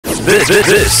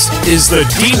This is the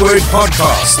D Word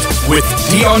Podcast with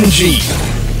Deon G.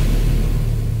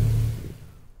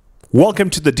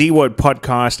 Welcome to the D Word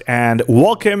Podcast and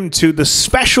welcome to the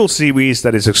special series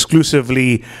that is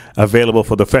exclusively available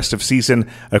for the festive season,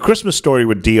 A Christmas Story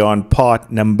with Deon,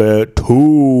 part number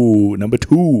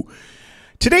two.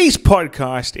 Today's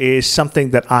podcast is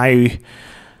something that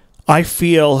I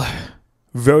feel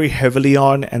very heavily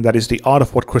on, and that is the art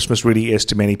of what Christmas really is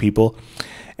to many people.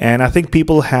 And I think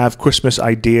people have Christmas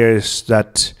ideas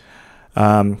that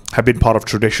have been part of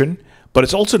tradition, but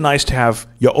it's also nice to have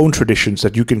your own traditions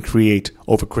that you can create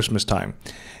over Christmas time.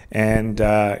 And,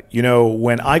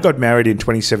 when I got married in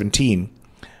 2017,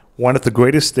 one of the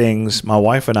greatest things my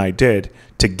wife and I did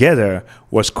together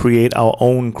was create our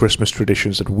own Christmas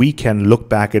traditions that we can look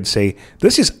back and say,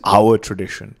 this is our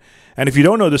tradition. And if you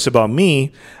don't know this about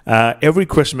me, every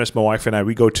Christmas, my wife and I,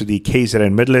 we go to the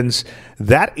KZN Midlands.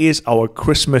 That is our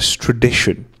Christmas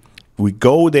tradition. We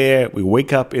go there, we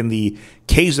wake up in the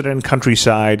KZN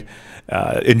countryside,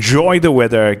 enjoy the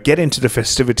weather, get into the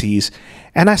festivities.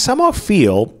 And I somehow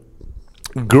feel,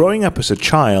 growing up as a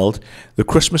child, the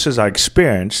Christmases I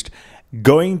experienced,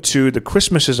 going to the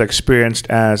Christmases I experienced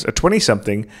as a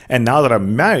 20-something, and now that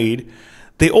I'm married,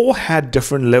 they all had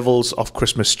different levels of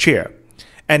Christmas cheer.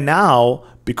 And now,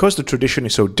 because the tradition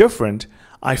is so different,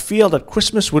 I feel that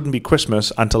Christmas wouldn't be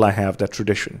Christmas until I have that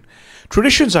tradition.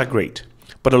 Traditions are great,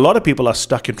 but a lot of people are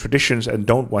stuck in traditions and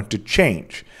don't want to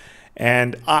change.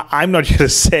 And I'm not here to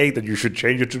say that you should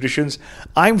change your traditions.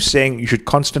 I'm saying you should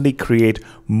constantly create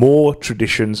more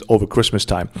traditions over Christmas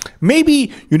time.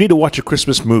 Maybe you need to watch a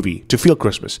Christmas movie to feel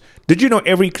Christmas. Did you know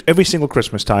every single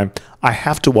Christmas time I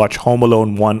have to watch Home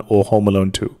Alone 1 or Home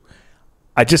Alone 2?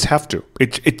 I just have to.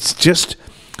 It's just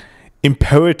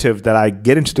imperative that I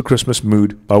get into the Christmas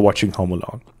mood by watching Home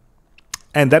Alone.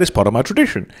 And that is part of my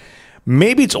tradition.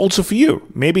 Maybe it's also for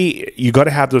you. Maybe you got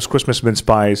to have those Christmas mince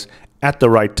pies at the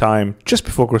right time, just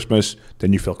before Christmas,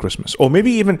 then you feel Christmas. Or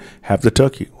maybe even have the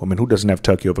turkey. I mean, who doesn't have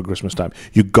turkey over Christmas time?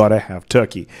 You got to have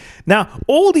turkey. Now,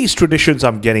 all these traditions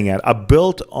I'm getting at are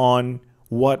built on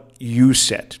what you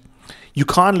said. You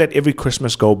can't let every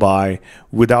Christmas go by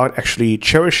without actually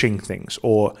cherishing things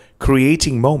or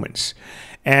creating moments.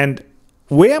 And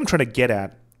where I'm trying to get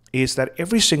at is that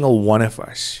every single one of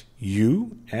us,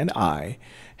 you and I,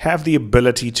 have the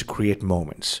ability to create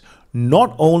moments,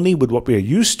 not only with what we are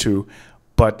used to,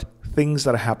 but things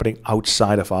that are happening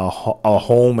outside of our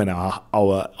home and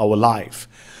our life.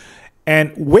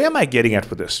 And where am I getting at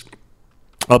with this?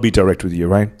 I'll be direct with you,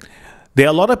 right? There are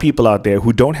a lot of people out there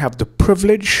who don't have the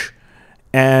privilege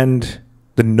and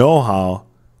the know-how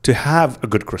to have a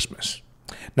good Christmas.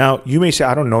 Now, you may say,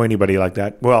 I don't know anybody like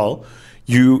that. Well,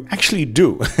 you actually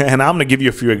do. And I'm going to give you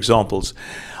a few examples.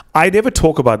 I never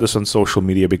talk about this on social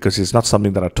media because it's not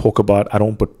something that I talk about. I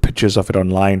don't put pictures of it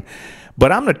online.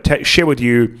 But I'm going to share with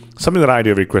you something that I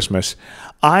do every Christmas.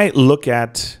 I look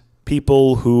at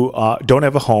people who don't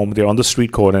have a home. They're on the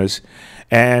street corners.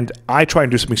 And I try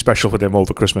and do something special for them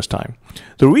over Christmas time.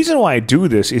 The reason why I do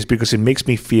this is because it makes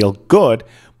me feel good,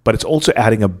 but it's also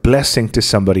adding a blessing to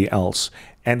somebody else.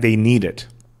 And they need it.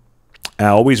 I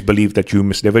always believe that you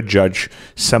must never judge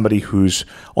somebody who's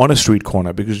on a street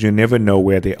corner because you never know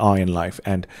where they are in life.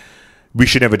 And we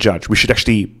should never judge. We should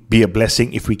actually be a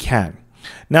blessing if we can.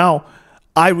 Now,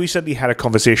 I recently had a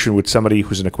conversation with somebody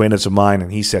who's an acquaintance of mine,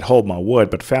 and he said, oh, my word,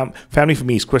 but family for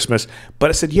me is Christmas. But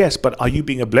I said, yes, but are you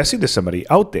being a blessing to somebody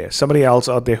out there, somebody else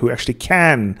out there who actually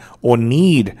can or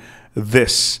need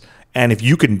this? And if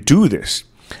you can do this.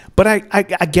 But I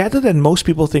gather that most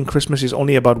people think Christmas is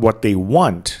only about what they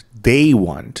want,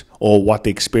 or what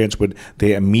they experience with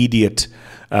their immediate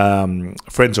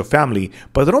friends or family,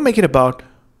 but they don't make it about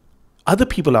other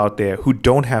people out there who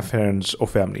don't have friends or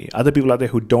family, other people out there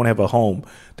who don't have a home.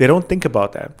 They don't think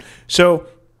about that. So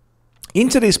in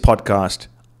today's podcast,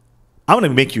 I'm going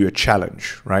to make you a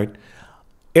challenge, right?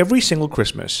 Every single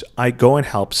Christmas, I go and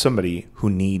help somebody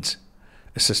who needs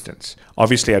assistance.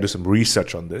 Obviously, I do some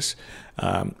research on this.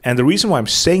 And the reason why I'm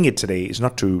saying it today is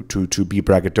not to be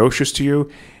braggadocious to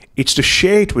you. It's to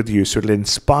share it with you so it'll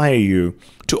inspire you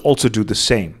to also do the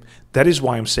same. That is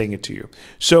why I'm saying it to you.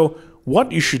 So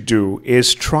what you should do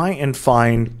is try and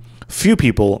find a few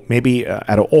people, maybe at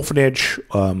an orphanage,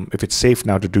 if it's safe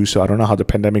now to do so. I don't know how the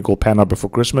pandemic will pan out before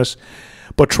Christmas,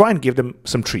 but try and give them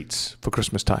some treats for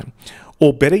Christmas time.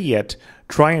 Or better yet,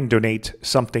 try and donate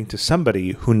something to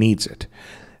somebody who needs it.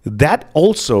 That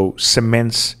also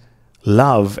cements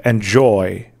love and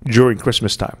joy during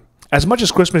Christmas time. As much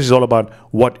as Christmas is all about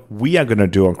what we are going to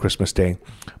do on Christmas Day,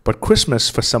 but Christmas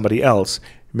for somebody else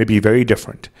may be very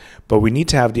different. But we need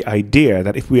to have the idea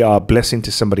that if we are a blessing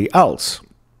to somebody else,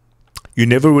 You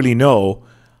never really know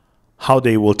how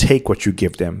they will take what you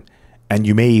give them, and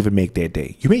you may even make their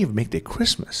day. You may even make their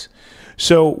Christmas.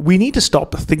 So we need to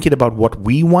stop thinking about what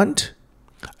we want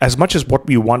as much as what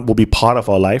we want will be part of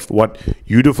our life. What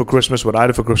you do for Christmas, what I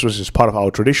do for Christmas is part of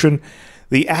our tradition.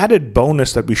 The added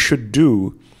bonus that we should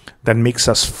do that makes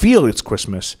us feel it's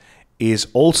Christmas is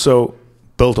also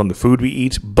built on the food we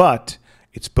eat, but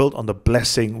it's built on the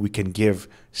blessing we can give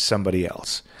somebody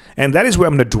else. And that is where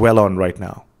I'm going to dwell on right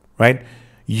now, right?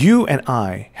 You and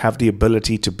I have the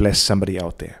ability to bless somebody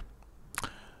out there.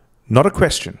 Not a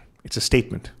question, it's a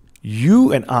statement.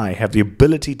 You and I have the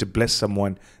ability to bless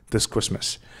someone this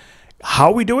Christmas.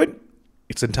 How we do it,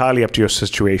 it's entirely up to your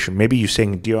situation. Maybe you're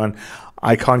saying, Deon,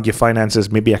 I can't give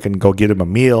finances. Maybe I can go give them a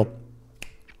meal.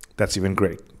 That's even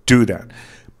great. Do that.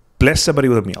 Bless somebody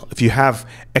with a meal. If you have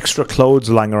extra clothes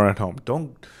lying around at home,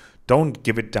 don't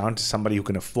give it down to somebody who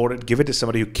can afford it. Give it to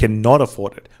somebody who cannot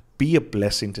afford it. Be a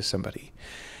blessing to somebody.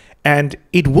 And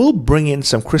it will bring in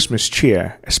some Christmas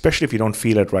cheer, especially if you don't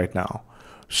feel it right now.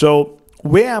 So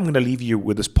where I'm going to leave you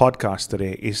with this podcast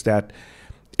today is that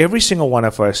every single one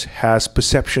of us has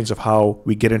perceptions of how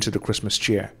we get into the Christmas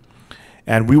cheer.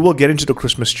 And we will get into the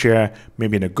Christmas cheer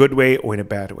maybe in a good way or in a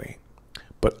bad way.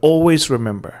 But always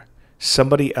remember,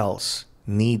 somebody else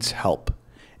needs help.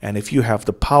 And if you have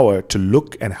the power to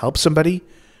look and help somebody,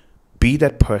 be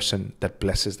that person that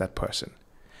blesses that person.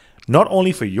 Not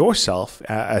only for yourself,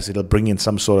 as it'll bring in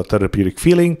some sort of therapeutic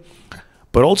feeling,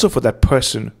 but also for that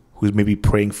person who's maybe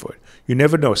praying for it. You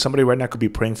never know. Somebody right now could be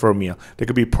praying for a meal. They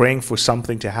could be praying for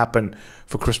something to happen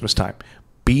for Christmas time.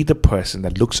 Be the person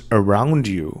that looks around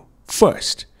you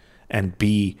first and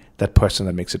be that person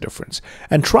that makes a difference.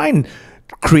 And try and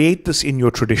create this in your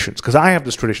traditions, because I have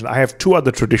this tradition. I have 2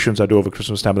 other traditions I do over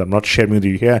Christmas time that I'm not sharing with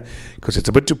you here because it's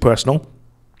a bit too personal.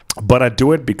 But I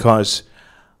do it because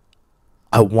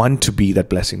I want to be that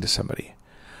blessing to somebody.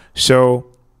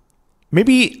 So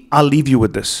maybe I'll leave you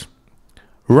with this.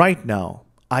 Right now,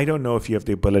 I don't know if you have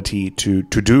the ability to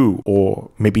do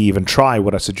or maybe even try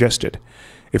what I suggested.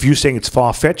 If you're saying it's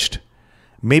far-fetched,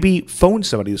 maybe phone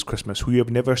somebody this Christmas who you have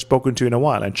never spoken to in a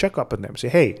while and check up on them. Say,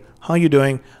 hey, how are you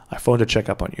doing? I phoned to check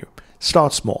up on you.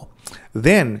 Start small.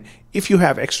 Then, if you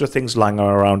have extra things lying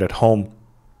around at home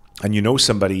and you know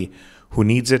somebody who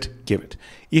needs it, give it.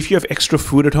 If you have extra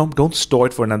food at home, don't store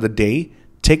it for another day.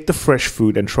 Take the fresh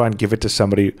food and try and give it to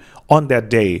somebody on that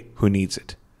day who needs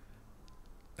it.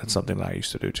 That's something that I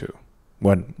used to do too,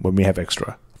 when we have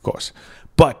extra, of course.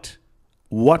 But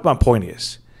what my point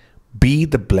is, be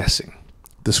the blessing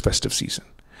this festive season.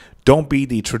 Don't be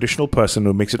the traditional person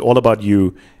who makes it all about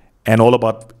you and all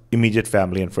about immediate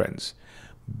family and friends.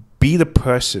 Be the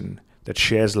person that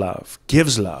shares love,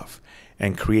 gives love,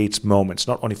 and creates moments,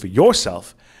 not only for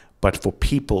yourself, but for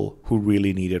people who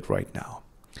really need it right now.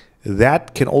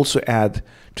 That can also add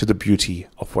to the beauty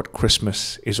of what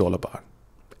Christmas is all about.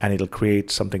 And it'll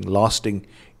create something lasting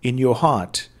in your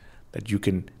heart that you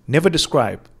can never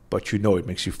describe, but you know it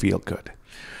makes you feel good.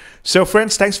 So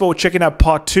friends, thanks for checking out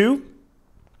part 2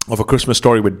 of A Christmas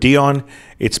Story with Deon.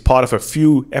 It's part of a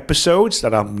few episodes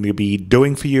that I'm going to be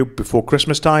doing for you before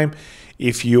Christmas time.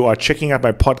 If you are checking out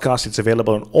my podcast, it's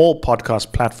available on all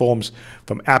podcast platforms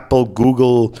from Apple,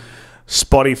 Google,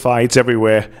 Spotify. It's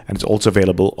everywhere, and it's also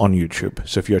available on YouTube.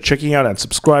 So if you're checking out and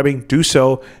subscribing, do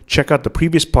so. Check out the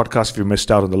previous podcast if you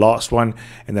missed out on the last one,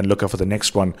 and then look out for the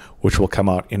next one, which will come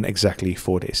out in exactly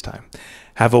 4 days' time.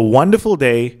 Have a wonderful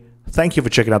day. Thank you for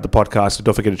checking out the podcast.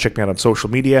 Don't forget to check me out on social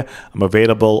media. I'm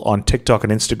available on TikTok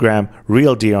and Instagram,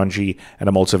 Real Deon G, and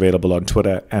I'm also available on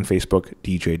Twitter and Facebook,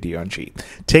 DJ Deon G.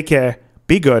 Take care.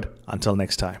 Be good. Until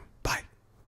next time.